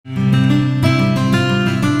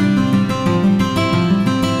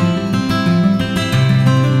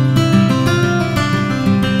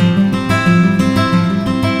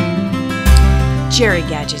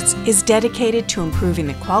Geri-Gadgets is dedicated to improving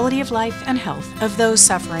the quality of life and health of those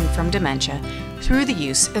suffering from dementia through the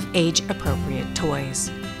use of age-appropriate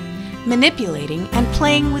toys. Manipulating and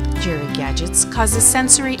playing with Geri-Gadgets causes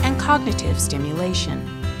sensory and cognitive stimulation,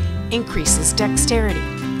 increases dexterity,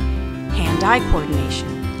 hand-eye coordination,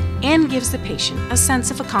 and gives the patient a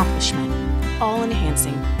sense of accomplishment, all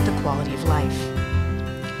enhancing the quality of life.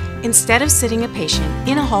 Instead of sitting a patient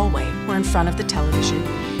in a hallway or in front of the television,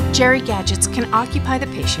 Geri-Gadgets can occupy the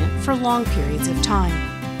patient for long periods of time,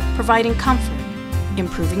 providing comfort,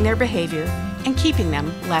 improving their behavior, and keeping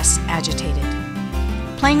them less agitated.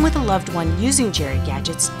 Playing with a loved one using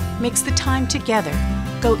Geri-Gadgets makes the time together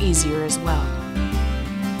go easier as well.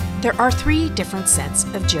 There are 3 different sets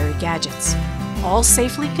of Geri-Gadgets, all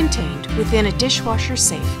safely contained within a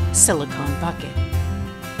dishwasher-safe silicone bucket.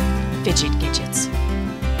 Fidget-Gidgets.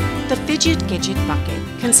 The Fidget-Gidget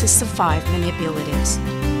bucket consists of 5 manipulatives: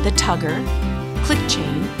 the tugger, click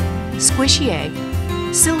chain, squishy egg,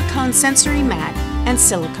 silicone sensory mat, and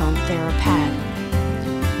silicone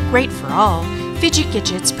TheraPad. Great for all,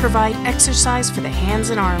 Fidget-Gidgets provide exercise for the hands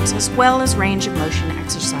and arms as well as range of motion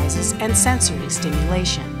exercises and sensory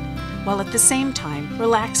stimulation, while at the same time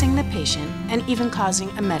relaxing the patient and even causing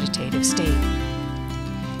a meditative state.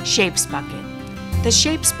 Shapes Bucket. The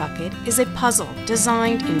Shapes Bucket is a puzzle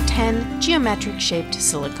designed in 10 geometric-shaped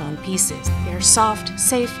silicone pieces. They are soft,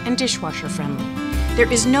 safe, and dishwasher-friendly.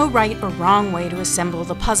 There is no right or wrong way to assemble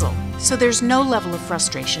the puzzle, so there's no level of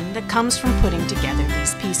frustration that comes from putting together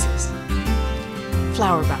these pieces.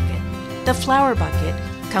 Flower Bucket. The Flower Bucket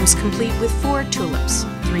comes complete with 4 tulips,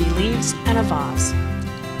 3 leaves, and a vase.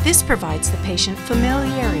 This provides the patient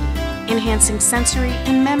familiarity, enhancing sensory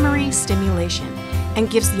and memory stimulation, and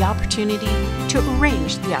gives the opportunity to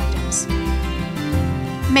arrange the items.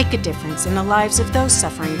 Make a difference in the lives of those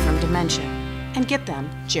suffering from dementia, and get them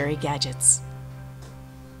Geri-Gadgets.